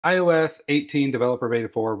iOS 18 Developer Beta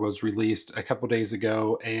 4 was released a couple days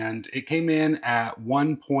ago, and it came in at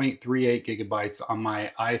 1.38 gigabytes on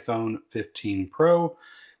my iPhone 15 Pro.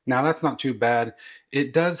 Now, that's not too bad.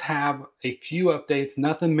 It does have a few updates,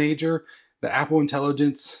 nothing major. The Apple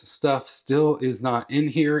Intelligence stuff still is not in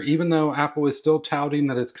here, even though Apple is still touting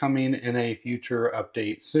that it's coming in a future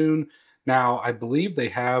update soon. Now, I believe they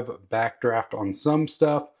have backdraft on some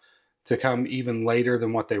stuff to come even later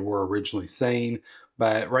than what they were originally saying.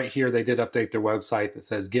 But right here, they did update their website that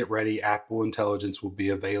says, get ready, Apple Intelligence will be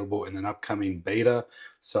available in an upcoming beta.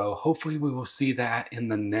 So hopefully we will see that in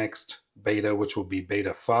the next beta, which will be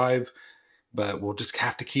beta 5. But we'll just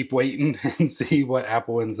have to keep waiting and see what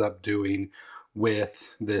Apple ends up doing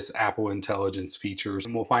with this Apple Intelligence features.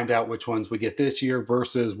 And we'll find out which ones we get this year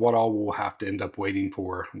versus what all we'll have to end up waiting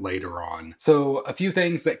for later on. So a few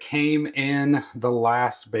things that came in the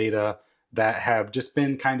last beta that have just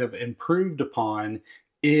been kind of improved upon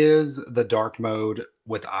is the dark mode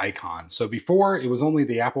with icons. So before it was only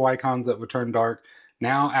the Apple icons that would turn dark.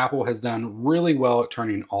 Now Apple has done really well at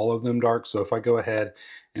turning all of them dark. So if I go ahead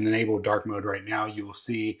and enable dark mode right now, you will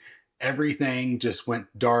see everything just went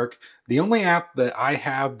dark. The only app that I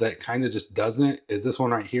have that kind of just doesn't is this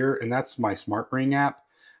one right here, and that's my Smart Ring app.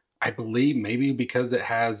 I believe maybe because it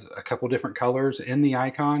has a couple different colors in the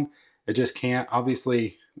icon, it just can't.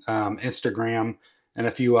 Obviously, Instagram and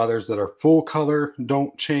a few others that are full color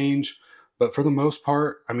don't change, but for the most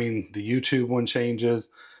part, I mean, the YouTube one changes,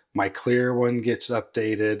 my clear one gets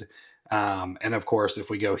updated. And of course, if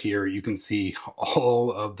we go here, you can see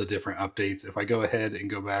all of the different updates. If I go ahead and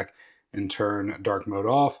go back and turn dark mode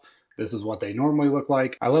off, this is what they normally look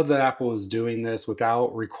like. I love that Apple is doing this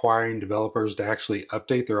without requiring developers to actually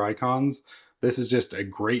update their icons. This is just a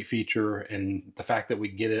great feature, and the fact that we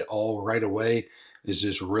get it all right away is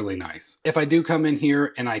just really nice. If I do come in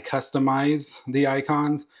here and I customize the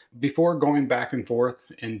icons, before going back and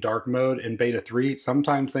forth in dark mode in beta 3,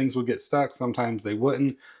 sometimes things would get stuck, sometimes they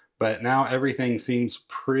wouldn't, but now everything seems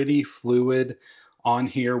pretty fluid on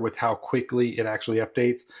here with how quickly it actually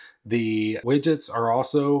updates. The widgets are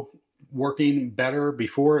also working better.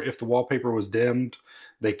 Before, if the wallpaper was dimmed,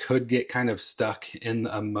 they could get kind of stuck in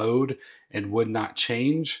a mode and would not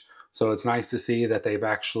change. So it's nice to see that they've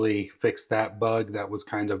actually fixed that bug that was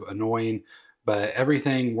kind of annoying. But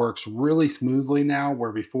everything works really smoothly now,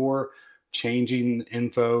 where before changing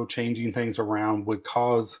info, changing things around would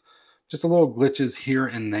cause just a little glitches here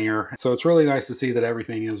and there. So it's really nice to see that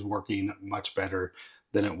everything is working much better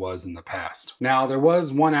than it was in the past. Now, there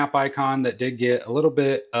was one app icon that did get a little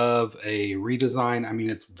bit of a redesign. I mean,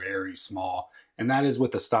 it's very small, and that is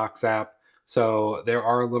with the Stocks app. So there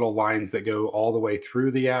are little lines that go all the way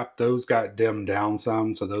through the app. Those got dimmed down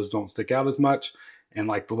some, so those don't stick out as much. And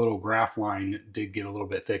like the little graph line did get a little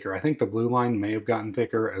bit thicker. I think the blue line may have gotten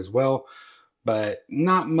thicker as well, but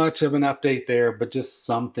not much of an update there, but just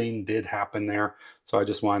something did happen there. So I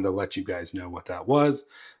just wanted to let you guys know what that was.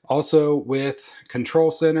 Also with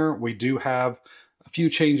Control Center, we do have a few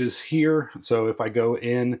changes here. So if I go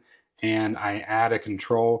in and I add a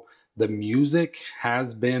control, the music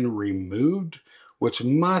has been removed, which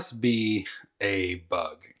must be a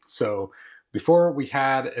bug. So before we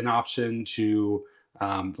had an option to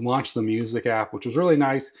launch the music app, which was really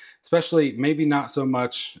nice, especially maybe not so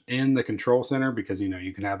much in the Control Center because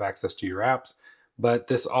you can have access to your apps, but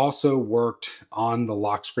this also worked on the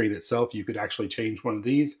lock screen itself. You could actually change one of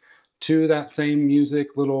these to that same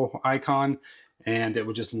music little icon, and it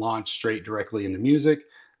would just launch straight directly into music.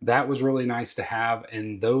 That was really nice to have,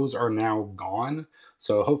 and those are now gone.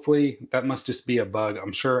 So hopefully that must just be a bug.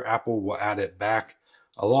 I'm sure Apple will add it back.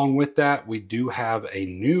 Along with that, we do have a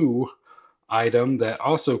new item that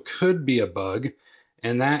also could be a bug,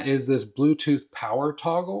 and that is this Bluetooth power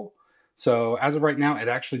toggle. So as of right now, it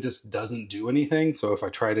actually just doesn't do anything. So if I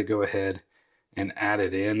try to go ahead and add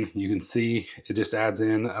it in, you can see it just adds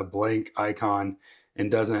in a blank icon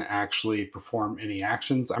and doesn't actually perform any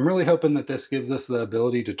actions. I'm really hoping that this gives us the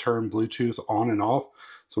ability to turn Bluetooth on and off,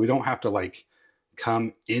 so we don't have to like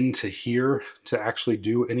come into here to actually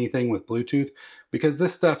do anything with Bluetooth, because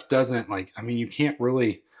this stuff doesn't you can't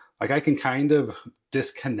really, I can kind of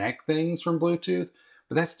disconnect things from Bluetooth,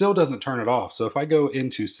 but that still doesn't turn it off. So if I go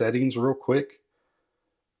into settings real quick,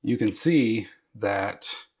 you can see that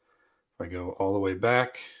if I go all the way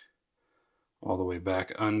back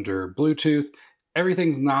under Bluetooth,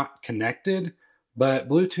 everything's not connected, but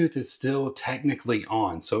Bluetooth is still technically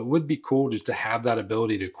on. So it would be cool just to have that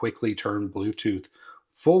ability to quickly turn Bluetooth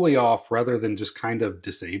fully off rather than just kind of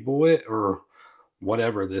disable it or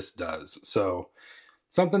whatever this does. So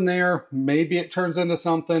something there, maybe it turns into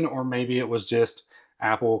something, or maybe it was just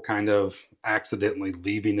Apple kind of accidentally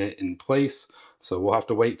leaving it in place. So we'll have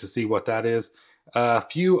to wait to see what that is. A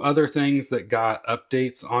few other things that got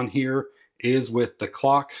updates on here is with the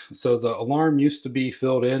clock. So the alarm used to be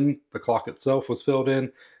filled in, the clock itself was filled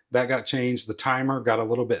in. That got changed. The timer got a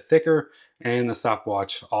little bit thicker, and the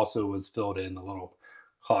stopwatch also was filled in. The little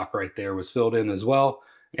clock right there was filled in as well.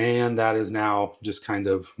 And that is now just kind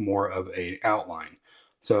of more of a outline.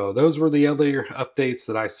 So those were the other updates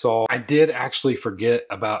that I saw. I did actually forget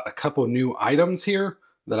about a couple new items here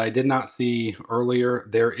that I did not see earlier.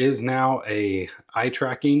 There is now a eye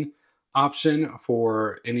tracking option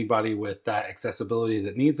for anybody with that accessibility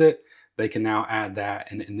that needs it. They can now add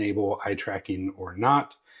that and enable eye tracking or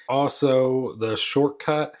not. Also, the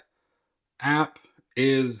shortcut app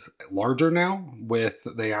is larger now with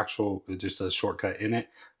the actual, it just says shortcut in it.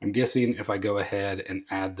 I'm guessing if I go ahead and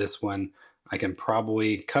add this one, I can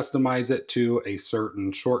probably customize it to a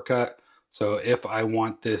certain shortcut. So if I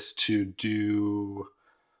want this to do,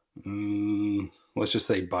 let's just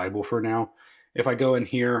say Bible for now. If I go in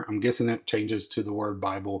here, I'm guessing it changes to the word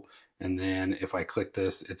Bible. And then if I click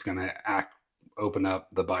this, it's going to open up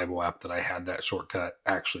the Bible app that I had that shortcut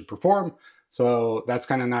actually perform. So that's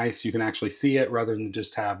kind of nice. You can actually see it rather than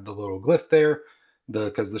just have the little glyph there,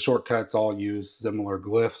 because the shortcuts all use similar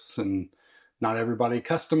glyphs and not everybody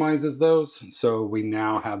customizes those. So we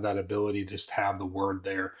now have that ability to just have the word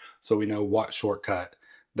there so we know what shortcut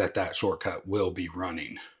that shortcut will be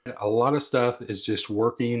running. A lot of stuff is just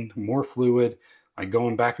working more fluid, like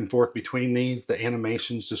going back and forth between these. The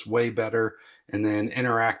animation's just way better, and then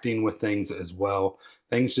interacting with things as well.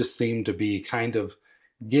 Things just seem to be kind of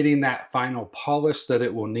getting that final polish that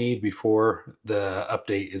it will need before the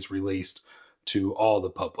update is released to all the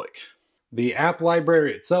public. The app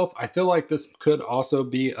library itself, I feel like this could also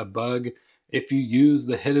be a bug. If you use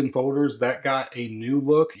the hidden folders, that got a new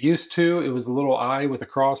look. Used to, it was a little eye with a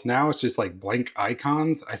cross. Now it's just like blank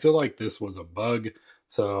icons. I feel like this was a bug.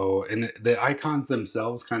 So, and the icons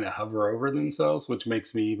themselves kind of hover over themselves, which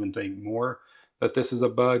makes me even think more that this is a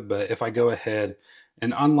bug. But if I go ahead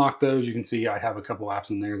and unlock those, you can see I have a couple apps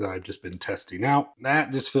in there that I've just been testing out.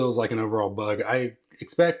 That just feels like an overall bug. I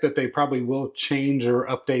expect that they probably will change or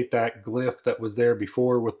update that glyph that was there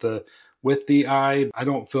before with the eye. I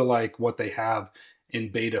don't feel like what they have in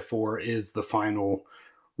beta 4 is the final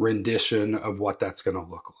rendition of what that's going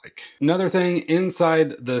to look like. Another thing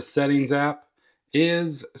inside the settings app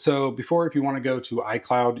is, so before, if you want to go to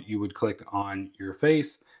iCloud, you would click on your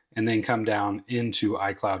face and then come down into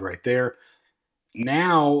iCloud right there.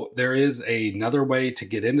 Now there is another way to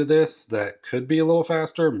get into this that could be a little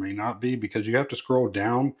faster, may not be, because you have to scroll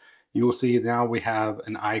down. You will see now we have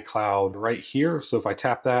an iCloud right here. So if I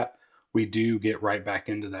tap that, we do get right back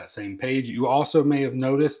into that same page. You also may have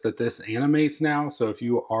noticed that this animates now. So if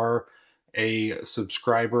you are a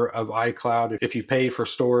subscriber of iCloud, if you pay for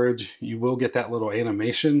storage, you will get that little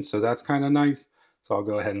animation. So that's kind of nice. So I'll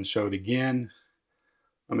go ahead and show it again.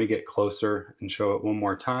 Let me get closer and show it one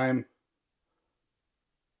more time.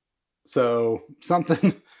 So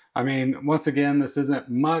something, I mean, once again, this isn't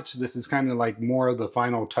much. This is kind of like more of the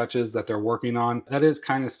final touches that they're working on. That is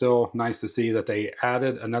kind of still nice to see that they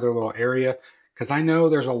added another little area, because I know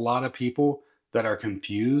there's a lot of people that are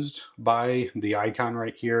confused by the icon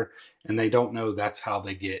right here, and they don't know that's how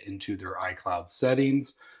they get into their iCloud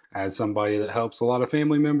settings. As somebody that helps a lot of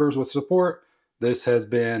family members with support, this has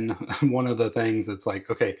been one of the things that's like,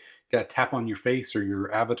 okay, you got to tap on your face or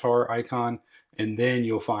your avatar icon, and then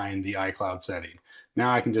you'll find the iCloud setting. Now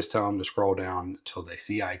I can just tell them to scroll down until they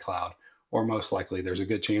see iCloud, or most likely there's a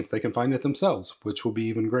good chance they can find it themselves, which will be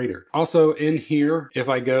even greater. Also in here, if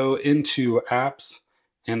I go into apps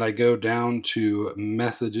and I go down to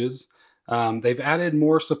messages, they've added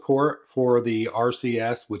more support for the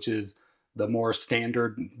RCS, which is the more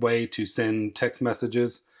standard way to send text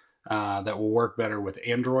messages that will work better with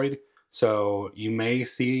Android. So you may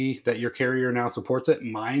see that your carrier now supports it.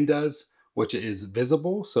 Mine does, which is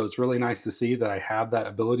visible. So it's really nice to see that I have that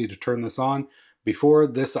ability to turn this on. Before,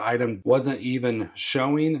 this item wasn't even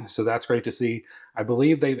showing, so that's great to see. I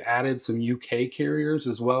believe they've added some UK carriers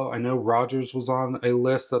as well. I know Rogers was on a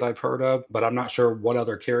list that I've heard of, but I'm not sure what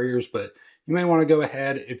other carriers. But you may want to go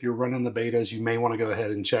ahead, if you're running the betas, you may want to go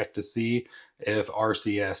ahead and check to see if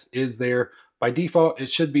RCS is there. By default, it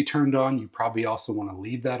should be turned on. You probably also want to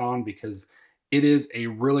leave that on because it is a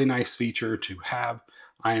really nice feature to have.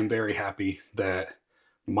 I am very happy that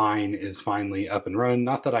mine is finally up and running.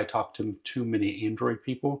 Not that I talk to too many Android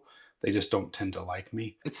people. They just don't tend to like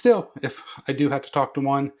me. It's still, if I do have to talk to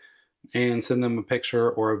one and send them a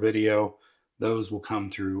picture or a video, those will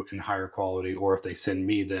come through in higher quality, or if they send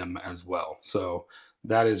me them as well. So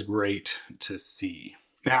that is great to see.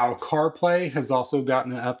 Now, CarPlay has also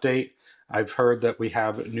gotten an update. I've heard that we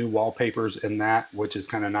have new wallpapers in that, which is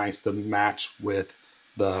kind of nice to match with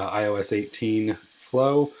the iOS 18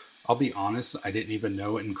 flow. I'll be honest, I didn't even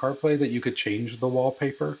know in CarPlay that you could change the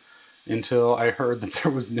wallpaper until I heard that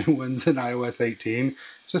there was new ones in iOS 18.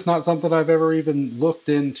 It's just not something I've ever even looked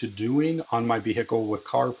into doing on my vehicle with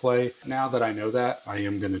CarPlay. Now that I know that, I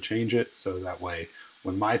am going to change it so that way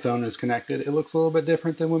when my phone is connected, it looks a little bit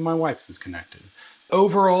different than when my wife's is connected.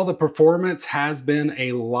 Overall, the performance has been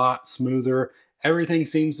a lot smoother. Everything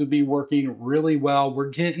seems to be working really well. We're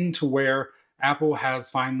getting to where Apple has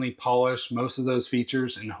finally polished most of those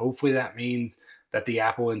features, and hopefully that means that the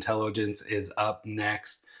Apple Intelligence is up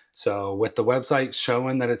next. So with the website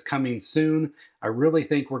showing that it's coming soon, I really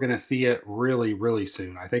think we're going to see it really, really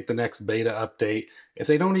soon. I think the next beta update, if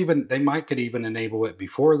they don't even, they might could even enable it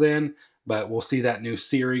before then, but we'll see that new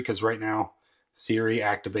Siri, because right now Siri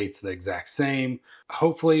activates the exact same.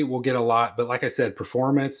 Hopefully we'll get a lot, but like I said,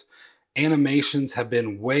 performance, animations have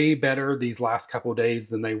been way better these last couple of days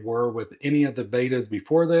than they were with any of the betas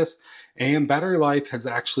before this, and battery life has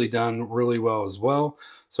actually done really well as well.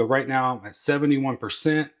 So right now I'm at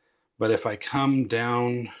 71%, but if I come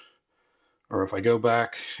down, or if I go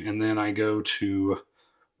back and then I go to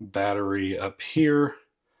battery up here,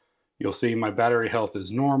 you'll see my battery health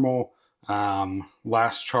is normal.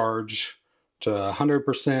 Last charge to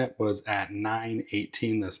 100% was at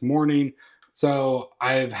 9:18 this morning. So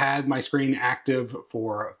I've had my screen active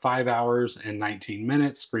for 5 hours and 19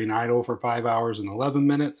 minutes, screen idle for 5 hours and 11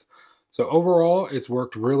 minutes. So overall, it's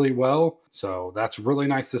worked really well. So that's really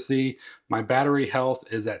nice to see. My battery health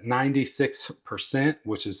is at 96%,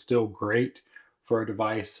 which is still great for a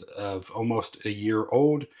device of almost a year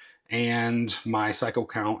old. And my cycle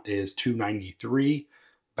count is 293.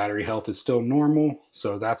 Battery health is still normal,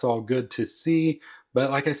 so that's all good to see.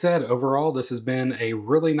 But like I said, overall, this has been a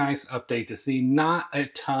really nice update to see. Not a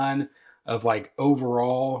ton of like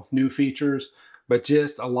overall new features, but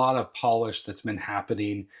just a lot of polish that's been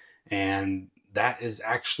happening. And that is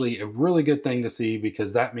actually a really good thing to see,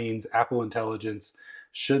 because that means Apple Intelligence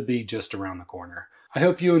should be just around the corner. I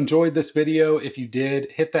hope you enjoyed this video. If you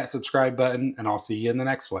did, hit that subscribe button, and I'll see you in the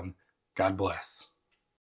next one. God bless.